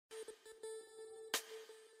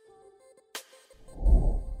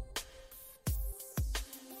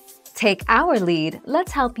Take our lead,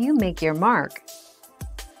 let's help you make your mark.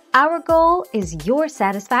 Our goal is your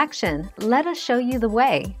satisfaction. Let us show you the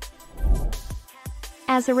way.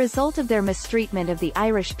 As a result of their mistreatment of the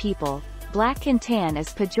Irish people, black and tan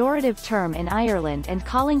is a pejorative term in Ireland, and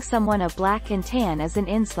calling someone a black and tan is an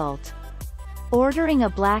insult. Ordering a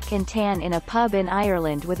black and tan in a pub in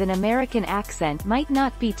Ireland with an American accent might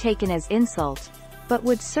not be taken as insult, but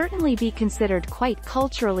would certainly be considered quite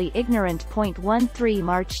culturally ignorant. 13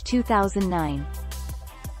 March 2009.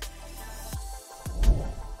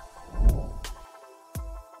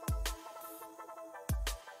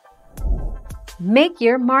 Make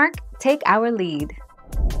your mark, take our lead.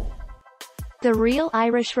 The Real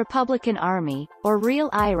Irish Republican Army, or Real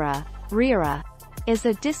IRA, RIRA, is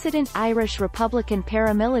a dissident Irish Republican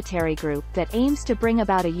paramilitary group that aims to bring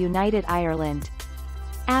about a united Ireland.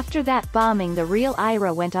 After that bombing, the Real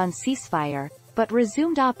IRA went on ceasefire, but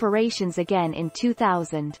resumed operations again in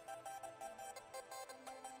 2000.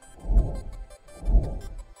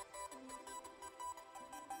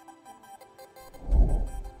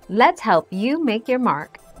 Let's help you make your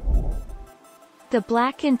mark. The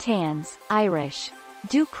Black and Tans, Irish,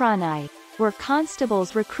 Dúchranai, were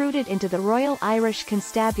constables recruited into the Royal Irish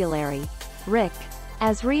Constabulary, RIC,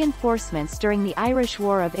 as reinforcements during the Irish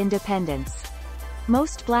War of Independence.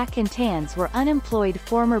 Most Black and Tans were unemployed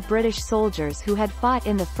former British soldiers who had fought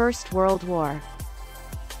in the First World War.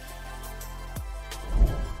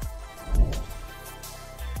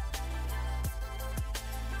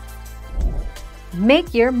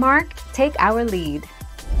 Make your mark, take our lead.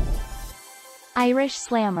 Irish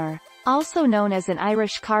Slammer, also known as an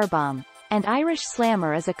Irish car bomb, and Irish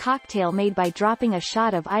Slammer is a cocktail made by dropping a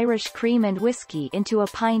shot of Irish cream and whiskey into a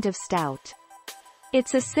pint of stout.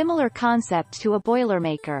 It's a similar concept to a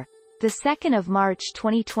Boilermaker. 2 March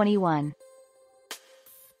 2021.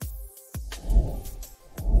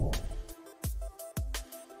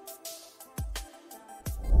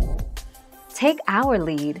 Take our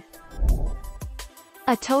lead.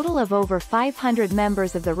 A total of over 500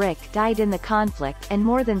 members of the RIC died in the conflict and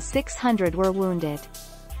more than 600 were wounded.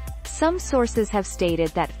 Some sources have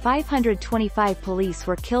stated that 525 police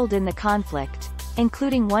were killed in the conflict,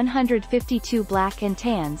 including 152 black and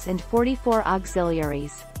tans and 44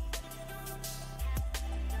 auxiliaries.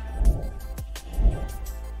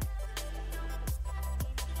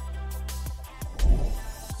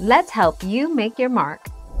 Let's help you make your mark.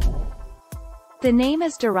 The name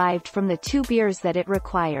is derived from the two beers that it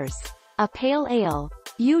requires: a pale ale,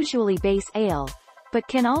 usually base ale, but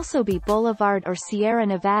can also be Boulevard or Sierra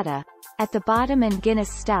Nevada, at the bottom, and Guinness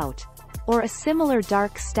Stout, or a similar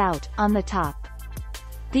dark stout, on the top.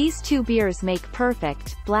 These two beers make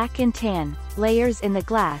perfect black and tan layers in the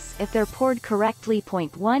glass if they're poured correctly.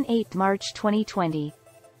 18 March 2020.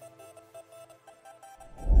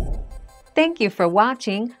 Thank you for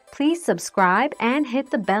watching. Please subscribe and hit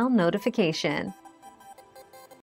the bell notification.